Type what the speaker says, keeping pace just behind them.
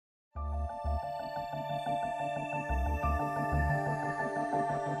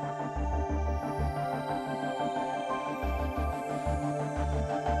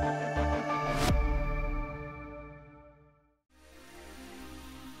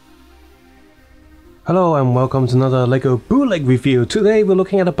Hello and welcome to another LEGO Bootleg review. Today we're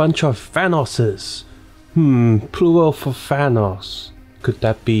looking at a bunch of Thanoses. Plural for Thanos. Could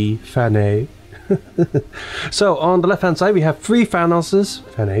that be Fane? So on the left hand side we have three Thanoses,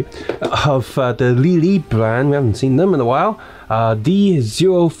 Fane, of the Lele brand. We haven't seen them in a while.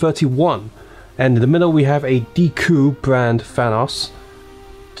 D031. And in the middle we have a DeCool brand Thanos.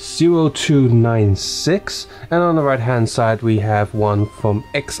 0296. And on the right hand side we have one from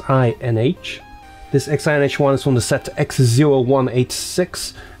XINH. This XINH one is from the set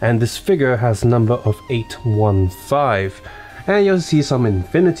X0186, and this figure has a number of 815. And you'll see some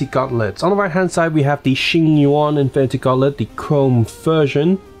Infinity Gauntlets. On the right hand side we have the Sheng Yuan Infinity Gauntlet, the Chrome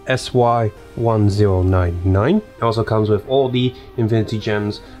version, SY1099. It also comes with all the Infinity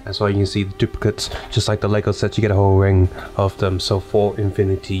Gems, as well you can see the duplicates, just like the LEGO set, you get a whole ring of them, so 4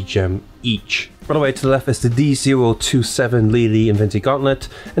 Infinity Gem each. All the way to the left is the D027 Lele Infinity Gauntlet,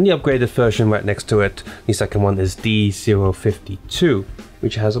 and the upgraded version right next to it. The second one is D052,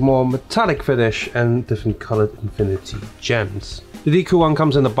 which has a more metallic finish and different colored Infinity Gems. The DeCool one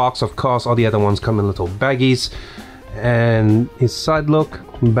comes in a box, of course, all the other ones come in little baggies. And his side look,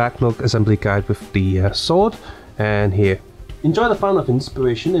 back look, assembly guide with the sword, and here. Enjoy the fun of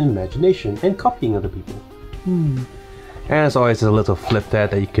inspiration and imagination and copying other people. And as always, there's a little flip there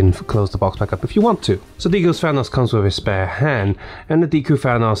that you can close the box back up if you want to. So DeCool Thanos comes with a spare hand, and the DeCool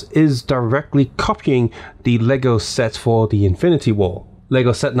Thanos is directly copying the LEGO set for the Infinity War.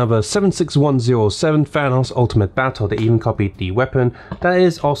 LEGO set number 76107, Thanos Ultimate Battle. They even copied the weapon. That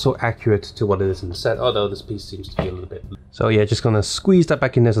is also accurate to what it is in the set, although this piece seems to be a little bit. So yeah, just gonna squeeze that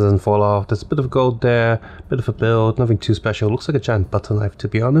back in there so it doesn't fall off. There's a bit of gold there, bit of a build, nothing too special. Looks like a giant butter knife, to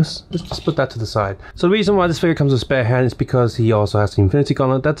be honest. Let's just put that to the side. So the reason why this figure comes with a spare hand is because he also has the Infinity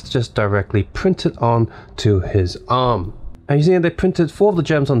Gauntlet that's just directly printed on to his arm. And you see they printed 4 of the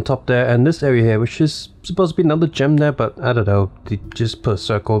gems on top there, and this area here, which is supposed to be another gem there, but I don't know, they just put a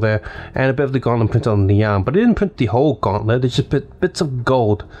circle there, and a bit of the gauntlet printed on the arm. But they didn't print the whole gauntlet, they just put bits of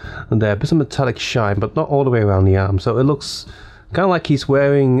gold there, bits of metallic shine, but not all the way around the arm. So it looks kind of like he's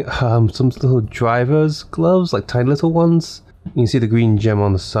wearing some little driver's gloves, like tiny little ones. You can see the green gem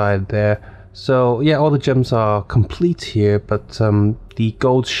on the side there. So yeah, all the gems are complete here, but the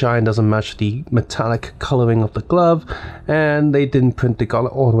gold shine doesn't match the metallic coloring of the glove, and they didn't print the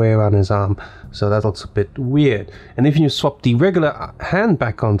gauntlet all the way around his arm, so that looks a bit weird. And if you swap the regular hand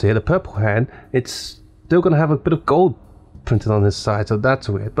back onto here, the purple hand, it's still going to have a bit of gold printed on his side, so that's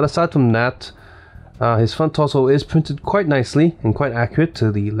weird. But aside from that, his front torso is printed quite nicely and quite accurate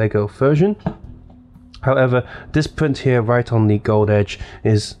to the LEGO version. However, this print here right on the gold edge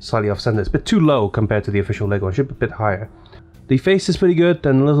is slightly off-center. It's a bit too low compared to the official LEGO. It should be a bit higher. The face is pretty good,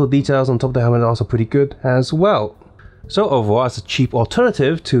 and the little details on top of the helmet are also pretty good as well. So overall, as a cheap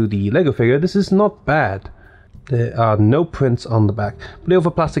alternative to the LEGO figure, this is not bad. There are no prints on the back, but the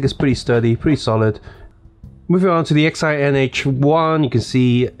over plastic is pretty sturdy, pretty solid. Moving on to the XINH one, you can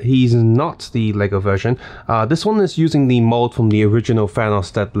see he's not the LEGO version. This one is using the mold from the original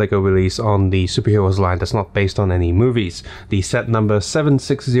Thanos that LEGO released on the superheroes line that's not based on any movies. The set number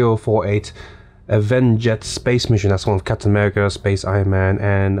 76048 Avenged Space Mission, that's one of Captain America, Space Iron Man,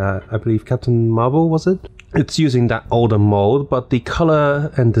 and I believe Captain Marvel, was it? It's using that older mold, but the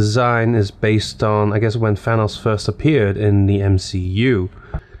color and design is based on, I guess, when Thanos first appeared in the MCU.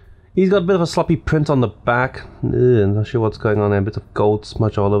 He's got a bit of a sloppy print on the back. Not sure what's going on there. A bit of gold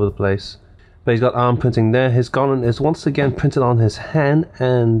smudge all over the place. But he's got arm printing there. His gauntlet is once again printed on his hand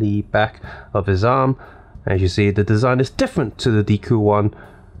and the back of his arm. As you see, the design is different to the DeCool one.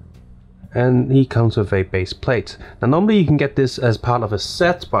 And he comes with a base plate. Now normally you can get this as part of a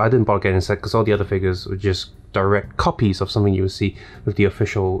set, but I didn't bother getting a set because all the other figures were just direct copies of something you would see with the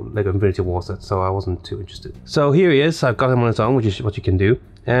official LEGO Infinity War set, so I wasn't too interested. So here he is. I've got him on his own, which is what you can do.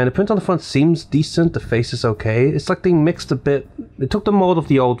 And the print on the front seems decent, the face is okay. It's like they mixed a bit, they took the mold of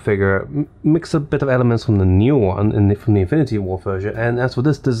the old figure, mixed a bit of elements from the new one, from the Infinity War version, and as for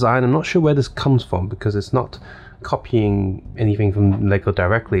this design, I'm not sure where this comes from, because it's not copying anything from LEGO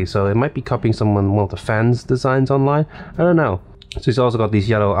directly, so it might be copying one of the fans' designs online, I don't know. So he's also got these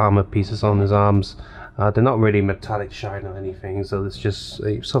yellow armor pieces on his arms. They're not really metallic shine or anything, so it's just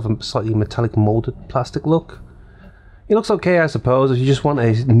a sort of a slightly metallic molded plastic look. It looks okay, I suppose. If you just want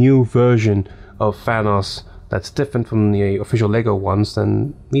a new version of Thanos that's different from the official LEGO ones,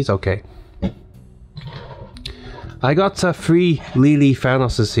 then he's okay. I got 3 Lele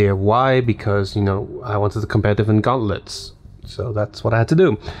Thanoses here. Why? Because, you know, I wanted to compare different gauntlets. So that's what I had to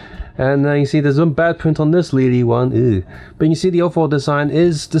do. And you see there's one bad print on this Lele one. Ew. But you see the overall design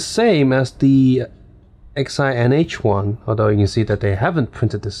is the same as the XINH one. Although you can see that they haven't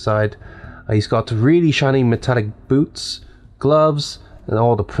printed this side He's got really shiny metallic boots, gloves, and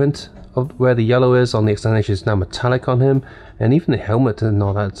all the print of where the yellow is on the extendation is now metallic on him, and even the helmet and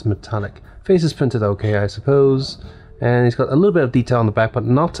all that's metallic. Face is printed okay, I suppose, and he's got a little bit of detail on the back, but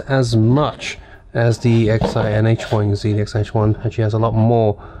not as much as the XINH one. You can see the XINH one actually has a lot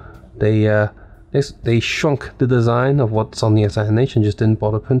more. They shrunk the design of what's on the XINH and just didn't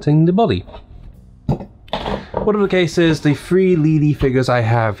bother printing the body. Whatever the case is, the 3 Lele figures I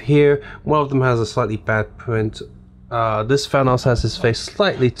have here, one of them has a slightly bad print. This Thanos has his face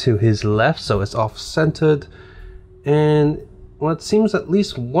slightly to his left, so it's off-centered, and well, it seems at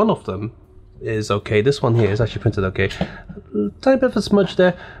least one of them is okay. This one here is actually printed okay. A tiny bit of a smudge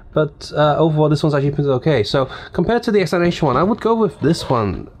there, but overall this one's actually printed okay. So compared to the XINH one, I would go with this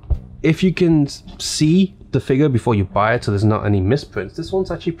one. If you can see the figure before you buy it so there's not any misprints, this one's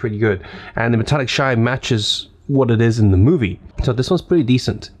actually pretty good, and the metallic shine matches what it is in the movie, so this one's pretty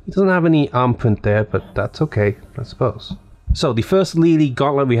decent. It doesn't have any arm print there, but that's okay, I suppose. So the first Lele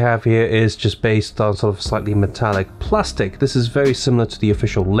Gauntlet we have here is just based on sort of slightly metallic plastic. This is very similar to the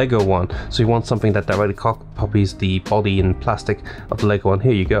official Lego one, so you want something that directly copies the body and plastic of the Lego one.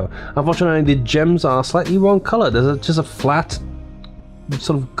 Here you go. Unfortunately, the gems are slightly wrong color. There's just a flat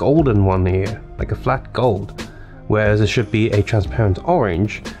sort of golden one here, like a flat gold, whereas it should be a transparent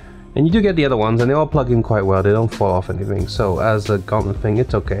orange. And you do get the other ones, and they all plug in quite well. They don't fall off anything, so as a Gauntlet thing,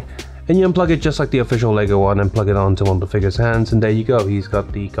 it's okay. And you unplug it just like the official Lego one and plug it onto one of the figure's hands, and there you go. He's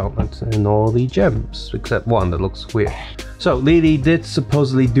got the Gauntlet and all the gems, except one that looks weird. So Lele did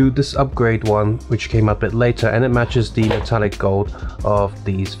supposedly do this upgrade one, which came up a bit later, and it matches the metallic gold of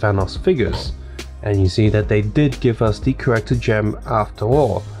these Thanos figures. And you see that they did give us the correct gem after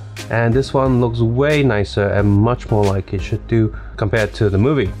all. And this one looks way nicer and much more like it should do compared to the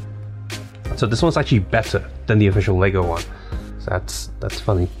movie. So this one's actually better than the official Lego one. So that's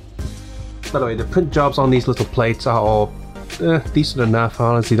funny. By the way, the print jobs on these little plates are all decent enough. I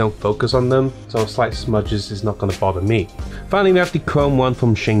honestly don't focus on them, so slight smudges is not going to bother me. Finally, we have the chrome one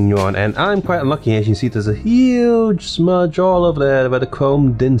from Sheng Yuan, and I'm quite unlucky. As you see, there's a huge smudge all over there where the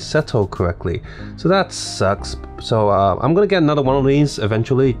chrome didn't settle correctly. So that sucks. So I'm going to get another one of these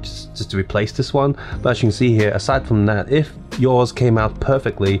eventually, just to replace this one. But as you can see here, aside from that, if yours came out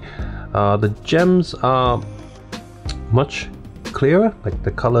perfectly, the gems are much clearer, like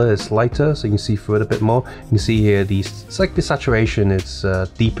the color is lighter, so you can see through it a bit more. You can see here it's like the saturation is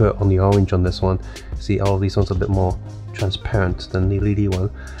deeper on the orange on this one. See, all of these ones are a bit more transparent than the Lele one.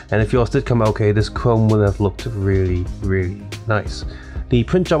 And if yours did come okay, this chrome would have looked really, really nice. The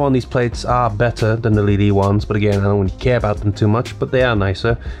print job on these plates are better than the Lele ones, but again, I don't really care about them too much, but they are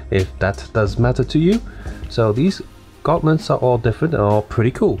nicer if that does matter to you. So these gauntlets are all different and all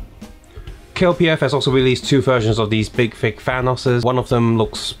pretty cool. KLPF has also released 2 versions of these big thick Thanoses. One of them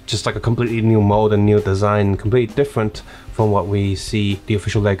looks just like a completely new mold and new design, completely different from what we see the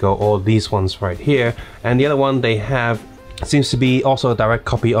official Lego or these ones right here. And the other one they have seems to be also a direct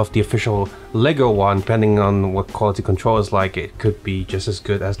copy of the official Lego one. Depending on what quality control is like, it could be just as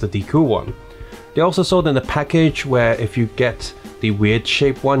good as the DeCool one. They also sold in a package where if you get the weird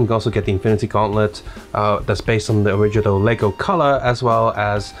shape one, you can also get the Infinity Gauntlet that's based on the original Lego color, as well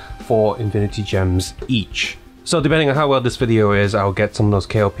as 4 Infinity Gems each. So depending on how well this video is, I'll get some of those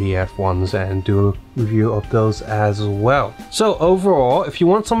KLPF ones and do a review of those as well. So overall, if you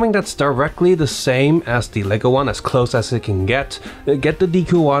want something that's directly the same as the Lego one, as close as it can get the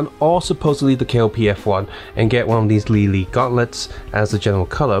DeCool one or supposedly the KLPF one, and get one of these Lele gauntlets as the general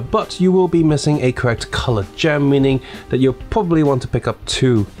color, but you will be missing a correct color gem, meaning that you'll probably want to pick up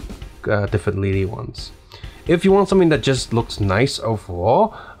 2 different Lele ones. If you want something that just looks nice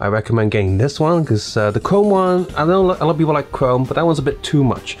overall, I recommend getting this one, because the chrome one, I know a lot of people like chrome, but that one's a bit too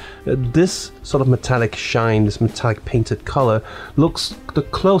much. This sort of metallic shine, this metallic painted color, looks the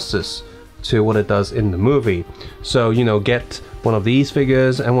closest to what it does in the movie. So, you know, get one of these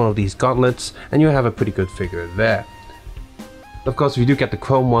figures and one of these gauntlets, and you have a pretty good figure there. Of course, if you do get the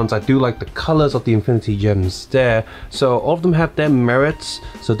chrome ones, I do like the colors of the Infinity Gems there. So all of them have their merits,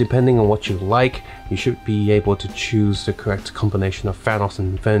 so depending on what you like, you should be able to choose the correct combination of Thanos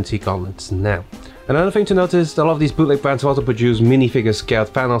and Infinity Gauntlets now. Another thing to notice, a lot of these bootleg brands also produce minifigure scaled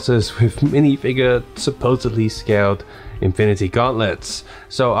Thanoses with minifigure supposedly scaled Infinity Gauntlets.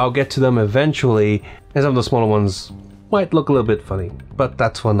 So I'll get to them eventually, and some of the smaller ones might look a little bit funny, but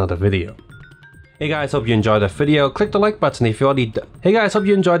that's for another video. Hey guys, hope you enjoyed the video. Click the like button if you already Hey guys, hope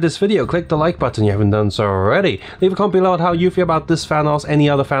you enjoyed this video. Click the like button if you haven't done so already. Leave a comment below how you feel about this Thanos, any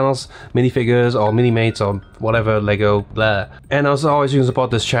other Thanos, minifigures or mini-mates or whatever, Lego, blah. And as always, you can support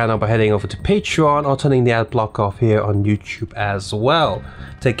this channel by heading over to Patreon or turning the ad block off here on YouTube as well.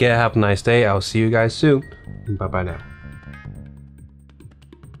 Take care, have a nice day. I'll see you guys soon. Bye bye now.